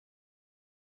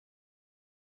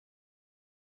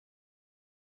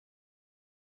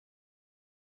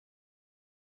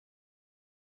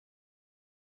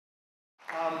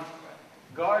Um,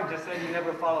 Gar just said he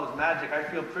never follows magic. I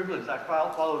feel privileged. I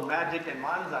followed magic and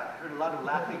manzai. I heard a lot of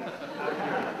laughing out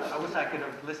here. I wish I could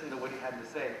have listened to what he had to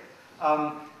say.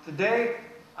 Today,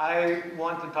 I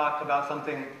want to talk about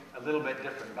something a little bit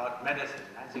different, about medicine,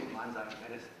 magic, manzai,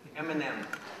 medicine, M&M.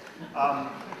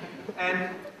 And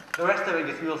the rest of it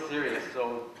gets real serious,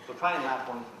 so try and laugh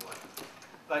once in a while.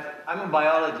 But I'm a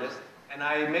biologist, and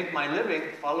I make my living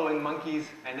following monkeys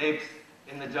and apes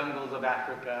in the jungles of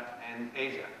Africa and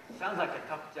Asia. Sounds like a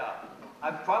tough job.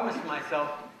 I promised myself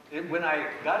when I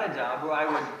got a job, where I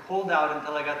would hold out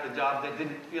until I got the job that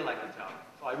didn't feel like a job.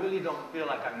 So I really don't feel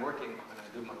like I'm working when I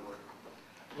do my work.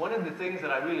 One of the things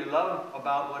that I really love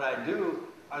about what I do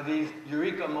are these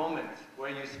eureka moments where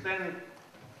you spend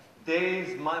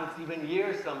days, months, even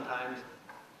years sometimes,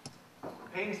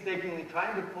 painstakingly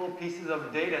trying to pull pieces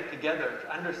of data together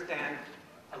to understand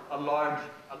a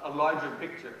larger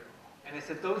picture. And it's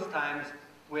at those times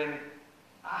when,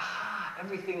 aha,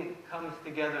 everything comes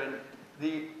together and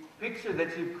the picture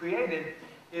that you've created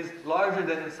is larger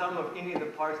than the sum of any of the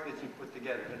parts that you put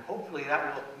together. And hopefully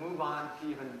that will move on to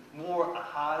even more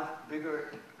ahas,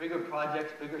 bigger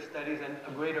projects, bigger studies, and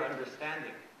a greater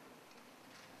understanding.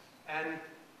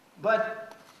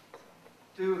 But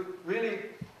to really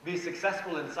be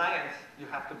successful in science, you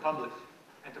have to publish.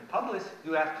 And to publish,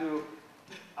 you have to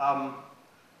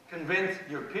convince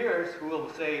your peers who will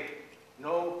say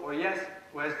no or yes,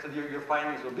 whereas your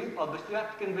findings will be published. You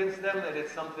have to convince them that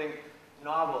it's something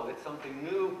novel, it's something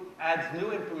new, adds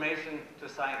new information to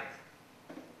science.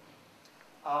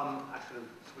 I should have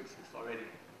switched this already,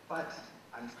 but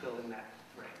I'm still in that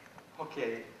frame.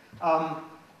 Okay.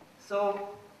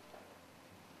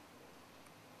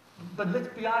 But let's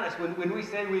be honest, when we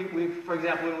say for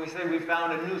example, when we say we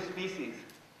found a new species,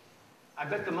 I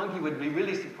bet the monkey would be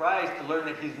really surprised to learn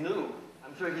that he's new.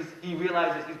 I'm sure he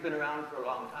realizes he's been around for a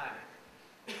long time.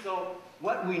 So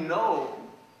what we know,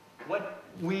 what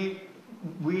we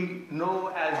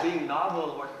know as being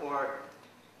novel or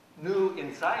new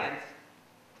in science,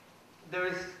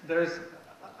 there's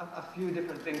a few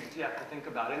different things that you have to think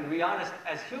about. And to be honest,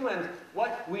 as humans,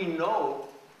 what we know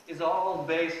is all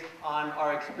based on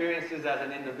our experiences as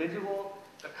an individual,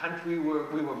 the country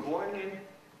we were born in,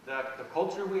 the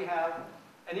culture we have,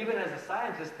 and even as a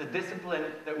scientist, the discipline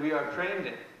that we are trained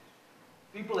in.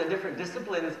 People in different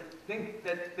disciplines think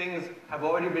that things have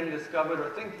already been discovered, or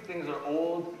think that things are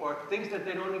old, or things that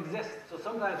they don't exist. So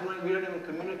sometimes we don't even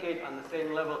communicate on the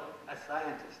same level as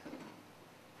scientists.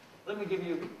 Let me give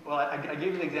you, well, I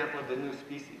gave you the example of the new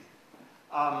species.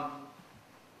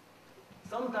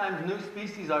 Sometimes new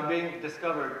species are being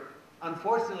discovered,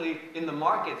 unfortunately, in the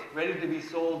markets, ready to be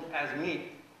sold as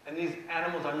meat. And these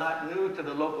animals are not new to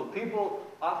the local people.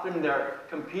 Often they're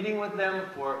competing with them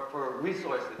for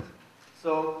resources.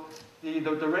 So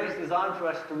the race is on for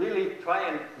us to really try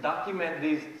and document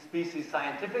these species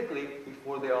scientifically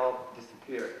before they all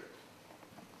disappear.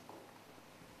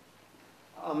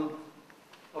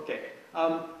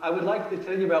 I would like to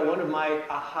tell you about one of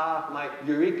my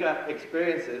eureka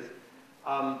experiences.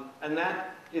 And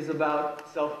that is about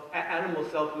animal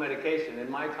self-medication and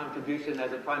my contribution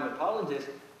as a primatologist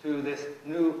to this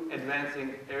new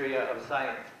advancing area of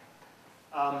science.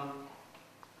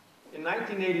 In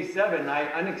 1987, I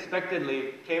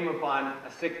unexpectedly came upon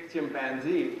a sick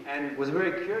chimpanzee and was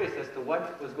very curious as to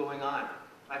what was going on.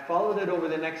 I followed it over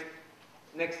the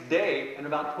next day, and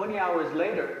about 20 hours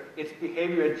later, its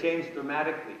behavior had changed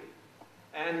dramatically.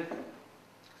 And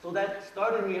so that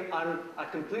started me on a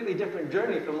completely different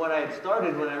journey from what I had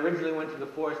started when I originally went to the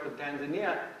forest of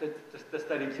Tanzania to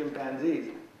study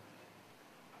chimpanzees.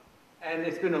 And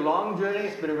it's been a long journey,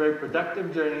 it's been a very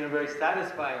productive journey, and a very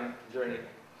satisfying journey.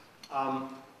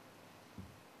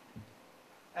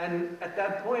 And at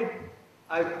that point,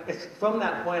 from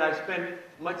that point, I've spent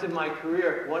much of my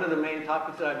career, one of the main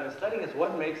topics that I've been studying is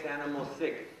what makes animals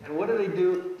sick, and what do they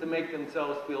do to make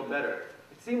themselves feel better?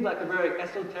 It seemed like a very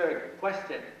esoteric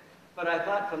question, but I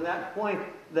thought from that point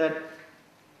that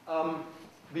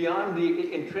beyond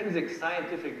the intrinsic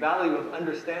scientific value of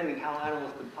understanding how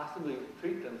animals could possibly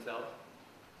treat themselves,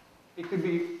 it could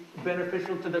be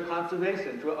beneficial to the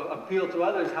conservation, to appeal to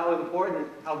others how important,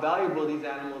 how valuable these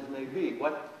animals may be.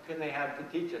 What can they have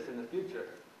to teach us in the future?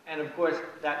 And of course,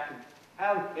 that could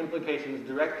have implications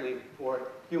directly for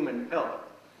human health.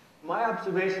 My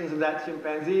observations of that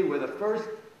chimpanzee were the first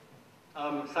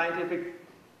scientific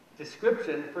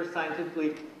description, first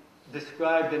scientifically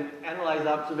described and analyzed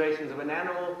observations of an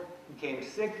animal who became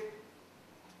sick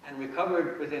and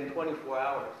recovered within 24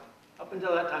 hours. Up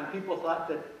until that time, people thought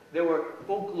that there were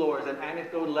folklores and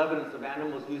anecdotal evidence of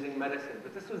animals using medicine,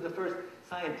 but this was the first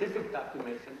scientific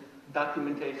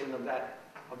documentation of that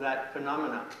of that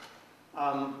phenomena.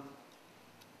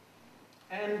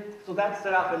 And so that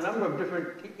set off a number of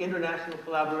different international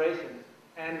collaborations.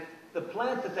 And the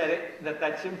plant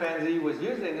that chimpanzee was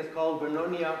using is called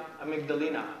Vernonia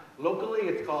amygdalina. Locally,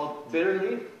 it's called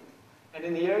bitterleaf. And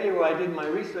in the area where I did my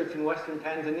research in western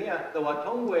Tanzania, the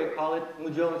Watongwe call it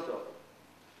mujonso.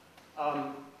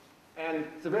 And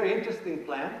it's a very interesting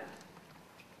plant.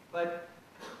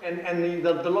 And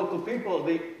the local people,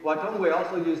 the Watongwe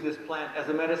also use this plant as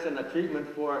a medicine, a treatment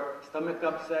for stomach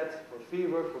upsets, for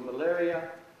fever, for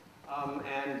malaria,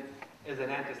 and as an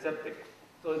antiseptic.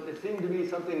 So it seemed to be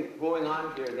something going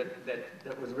on here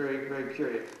that was very, very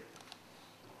curious.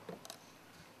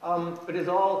 But as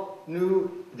all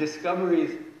new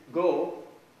discoveries go,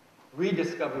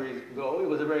 rediscoveries go, it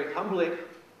was a very humbling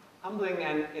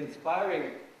and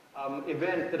inspiring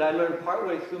event that I learned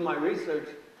partway through my research,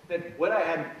 that what I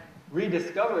had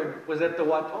rediscovered was that the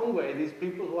Watongwe, these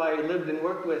people who I lived and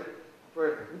worked with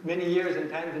for many years in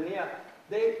Tanzania,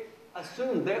 they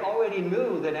assumed, they already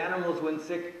knew that animals when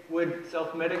sick would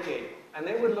self-medicate. And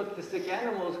they would look to sick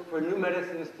animals for new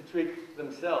medicines to treat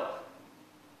themselves.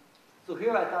 So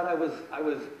here I thought I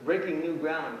was breaking new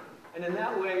ground. And in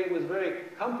that way, it was very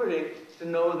comforting to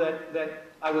know that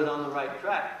I was on the right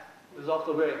track. It was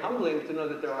also very humbling to know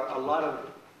that there are a lot of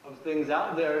things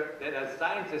out there that as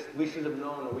scientists we should have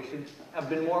known, or we should have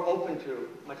been more open to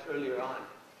much earlier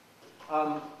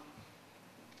on.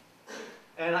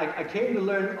 And I came to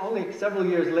learn only several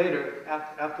years later,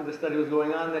 after the study was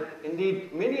going on, that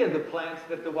indeed many of the plants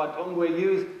that the Watongwe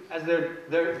use as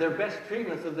their best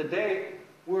treatments of the day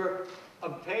were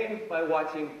obtained by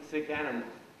watching sick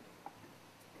animals.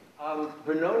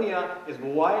 Vernonia is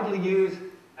widely used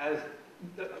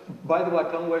by the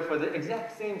Watongwe for the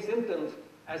exact same symptoms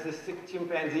as the sick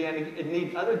chimpanzee and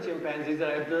indeed other chimpanzees that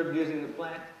I observed using the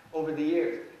plant over the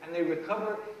years. And they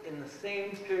recover in the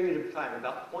same period of time,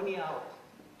 about 20 hours.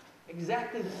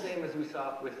 Exactly the same as we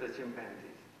saw with the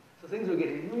chimpanzees. So things were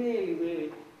getting really,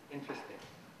 really interesting.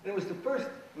 And it was the first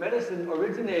medicine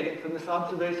originating from this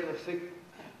observation of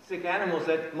sick animals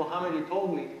that Mohammadi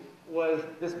told me was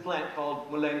this plant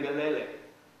called mulengelele.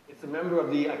 It's a member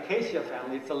of the acacia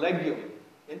family. It's a legume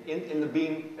in the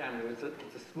bean family. It's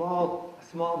a small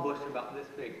bush about this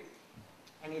big.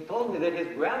 And he told me that his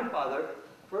grandfather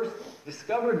first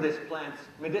discovered this plant's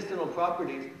medicinal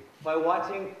properties by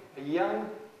watching a young,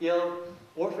 ill,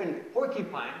 orphaned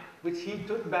porcupine, which he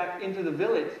took back into the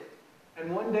village.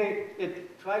 And one day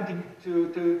it tried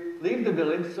to leave the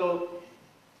village, so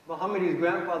Mohammadi's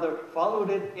grandfather followed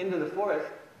it into the forest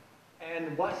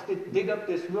and watched it dig up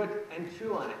this root and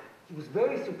chew on it. He was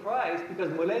very surprised because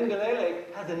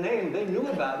mulengelele has a name. They knew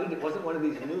about it. It wasn't one of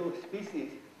these new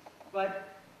species. But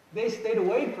they stayed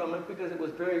away from it because it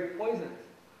was very poisonous.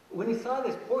 When he saw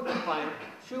this porcupine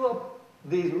chew up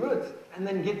these roots and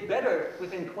then get better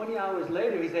within 20 hours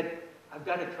later, he said, I've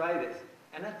got to try this.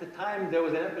 And at the time, there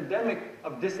was an epidemic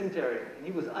of dysentery, and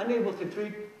he was unable to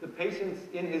treat the patients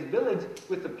in his village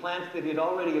with the plants that he had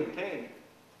already obtained.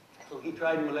 So he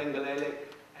tried mulengelele,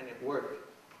 and it worked.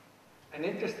 And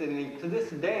interestingly, to this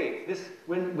day,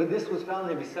 when this was found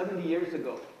maybe 70 years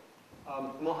ago,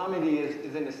 Mohammadi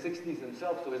is in his 60s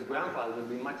himself, so his grandfather would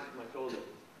be much, much older.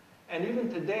 And even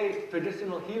today,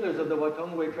 traditional healers of the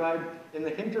Watongwe tribe in the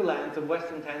hinterlands of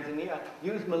western Tanzania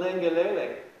use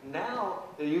mulengelele. Now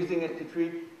they're using it to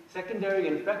treat secondary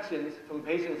infections from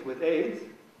patients with AIDS,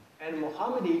 and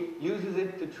Mohammadi uses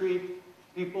it to treat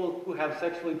people who have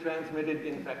sexually transmitted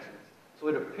infections. So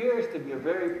it appears to be a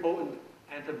very potent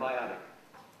antibiotic.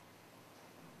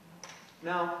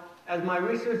 Now, as my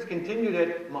research continued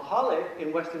at Mahale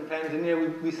in western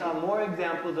Tanzania, we saw more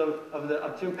examples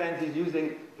of chimpanzees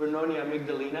using Vernonia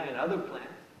amygdalina and other plants.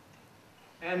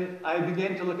 And I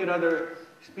began to look at other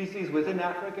species within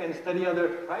Africa and study other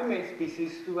primate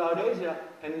species throughout Asia,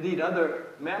 and indeed other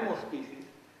mammal species.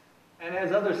 And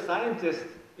as other scientists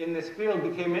in this field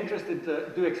became interested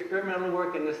to do experimental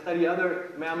work and to study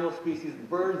other mammal species,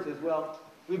 birds as well,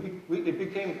 it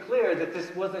became clear that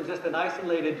this wasn't just an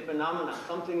isolated phenomenon,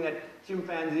 something that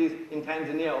chimpanzees in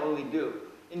Tanzania only do.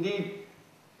 Indeed,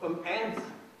 from ants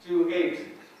to apes,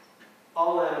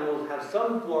 all animals have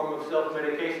some form of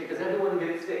self-medication because everyone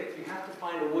gets sick. You have to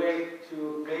find a way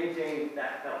to maintain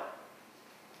that health.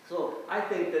 So I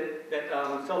think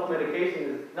that self-medication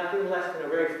is nothing less than a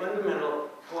very fundamental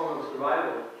form of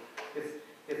survival.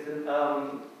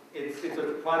 It's a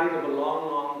product of a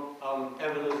long, long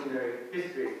evolutionary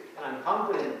history. And I'm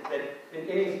confident that in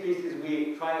any species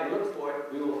we try and look for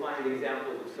it, we will find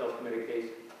examples of self-medication.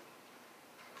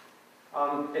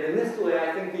 And in this way,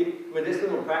 I think the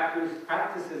medicinal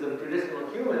practices of traditional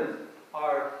humans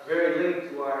are very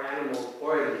linked to our animal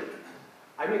origin.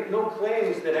 I make no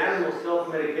claims that animal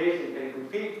self-medication can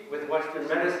compete with Western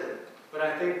medicine, but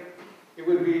I think we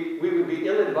would be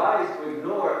ill-advised to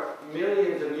ignore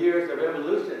millions of years of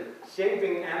evolution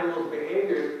shaping animals'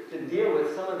 behaviors to deal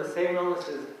with some of the same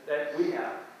illnesses that we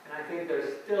have. And I think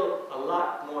there's still a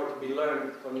lot more to be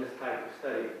learned from this type of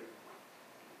study.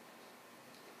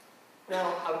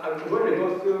 Now, I'm going to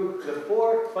go through the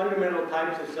 4 fundamental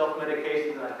types of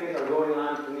self-medication that I think are going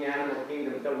on in the animal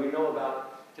kingdom that we know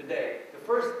about today. The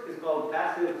first is called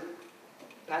passive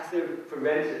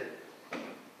prevention.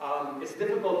 It's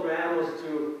difficult for animals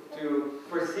to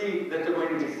foresee that they're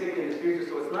going to be sick in the future,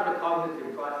 so it's not a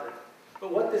cognitive process.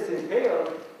 But what this entails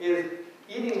is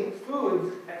eating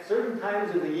foods at certain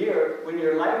times of the year when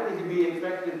you're likely to be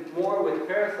infected more with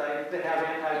parasites that have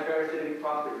anti-parasitic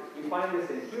properties. We find this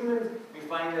in humans, we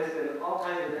find this in all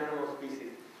kinds of animal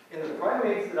species. In the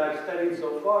primates that I've studied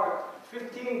so far,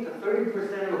 15 to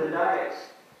 30% of the diet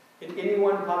in any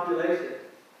one population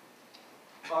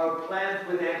are plants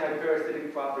with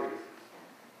anti-parasitic properties.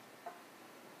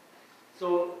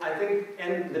 So I think,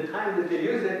 and the time that they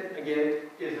use it, again,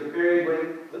 is the period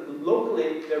when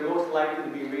locally they're most likely to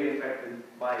be reinfected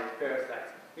by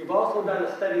parasites. We've also done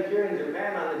a study here in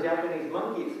Japan on the Japanese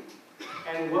monkeys,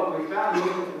 and what we found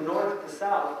moving from north to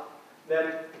south,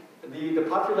 that the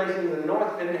population in the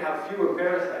north tend to have fewer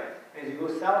parasites. As you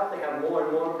go south, they have more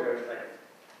and more parasites.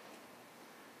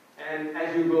 And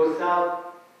as you go south,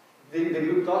 the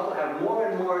groups also have more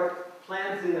and more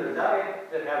plants in their diet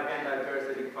that have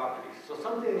anti-parasitic properties. So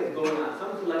something is going on,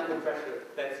 some selective pressure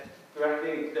that's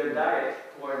directing their diet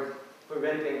towards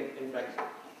preventing infection.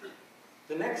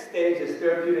 The next stage is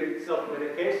therapeutic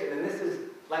self-medication, and this is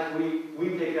like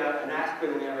we take an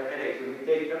aspirin when we have a headache, when we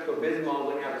take Pepto-Bismol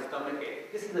when we have a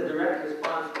stomachache. This is a direct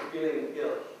response to feeling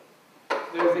ill.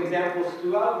 There's examples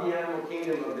throughout the animal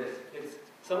kingdom of this.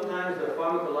 Sometimes they're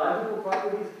pharmacological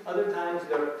properties, other times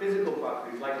they're physical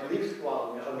properties, like leaf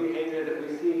swallowing, a behavior that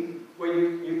we see where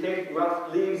you take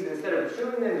rough leaves, instead of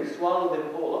chewing them, you swallow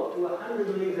them whole, up to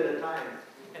 100 leaves at a time.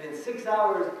 And in 6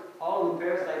 hours, all the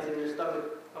parasites in your stomach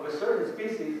of a certain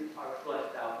species are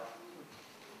flushed out.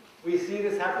 We see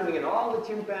this happening in all the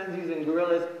chimpanzees and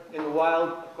gorillas in the wild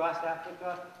across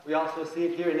Africa. We also see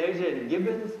it here in Asia in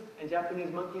gibbons and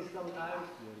Japanese monkeys sometimes.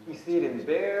 We see it in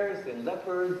bears, and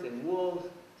leopards, and wolves,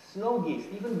 snow geese,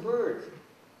 even birds.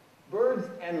 Birds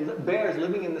and bears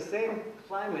living in the same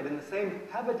climate, in the same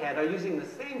habitat, are using the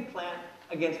same plant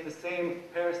against the same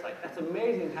parasite. That's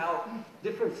amazing how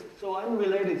different, so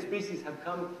unrelated species have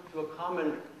come to a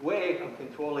common way of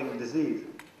controlling disease.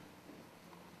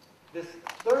 This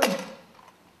third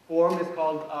form is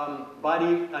called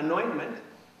body anointment,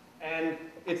 and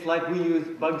it's like we use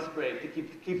bug spray to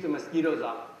keep the mosquitoes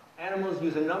off. Animals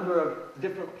use a number of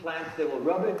different plants. They will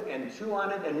rub it and chew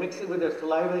on it and mix it with their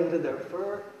saliva into their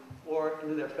fur or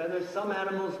into their feathers. Some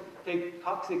animals take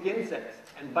toxic insects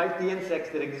and bite the insects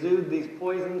that exude these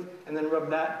poisons and then rub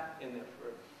that in their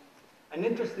fur. An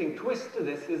interesting twist to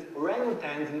this is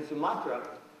orangutans in Sumatra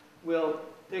will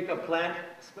take a plant,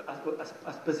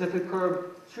 a specific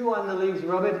herb, chew on the leaves,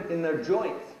 rub it in their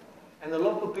joints. And the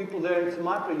local people there in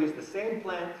Sumatra use the same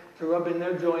plant to rub in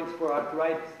their joints for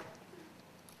arthritis.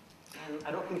 And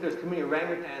I don't think there's too many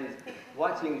orangutans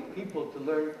watching people to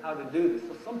learn how to do this.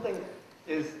 So something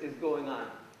is going on.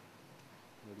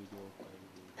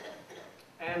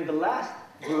 And the last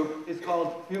group is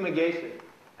called fumigation.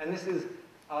 And this is,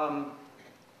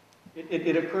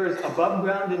 it occurs above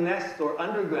ground in nests or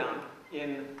underground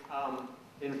in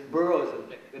burrows and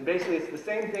things. And basically it's the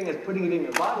same thing as putting it in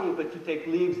your body, but you take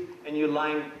leaves and you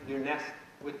line your nest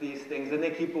with these things. And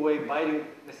they keep away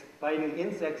biting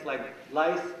insects like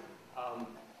lice,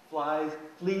 flies,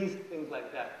 fleas, things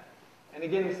like that. And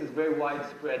again, this is very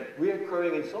widespread,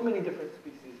 reoccurring in so many different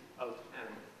species of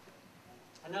animals.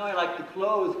 And now I'd like to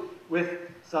close with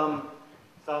some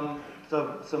thoughts.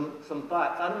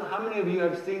 I don't know how many of you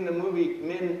have seen the movie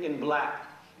Men in Black.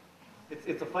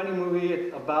 It's a funny movie.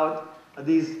 It's about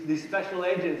these special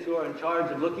agents who are in charge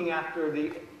of looking after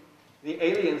the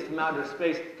aliens from outer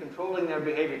space, controlling their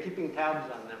behavior, keeping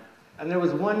tabs on them. And there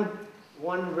was one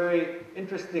very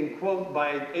interesting quote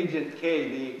by Agent K,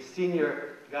 the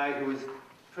senior guy who was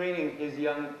training his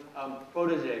young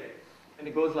protege. And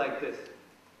it goes like this.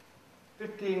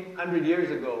 1,500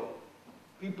 years ago,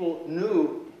 people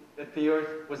knew that the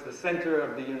Earth was the center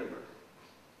of the universe.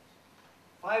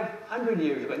 500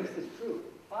 years ago, and this is true,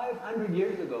 500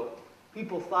 years ago,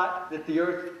 people thought that the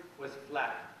Earth was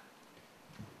flat.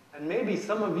 And maybe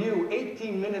some of you,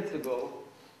 18 minutes ago,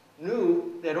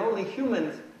 knew that only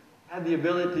humans had the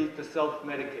ability to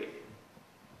self-medicate.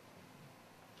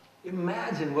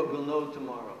 Imagine what we'll know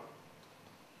tomorrow.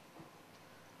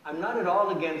 I'm not at all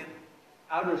against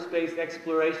outer space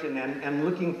exploration and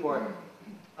looking for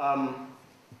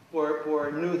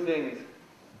new things.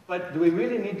 But do we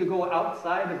really need to go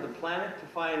outside of the planet to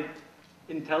find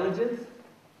intelligence?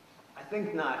 I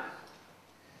think not.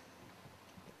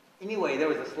 Anyway, there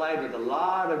was a slide with a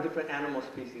lot of different animal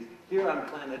species here on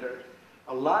planet Earth.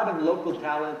 A lot of local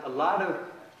talent, a lot of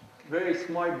very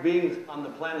smart beings on the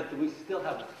planet that we still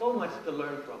have so much to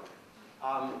learn from.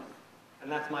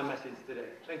 And that's my message today.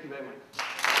 Thank you very much.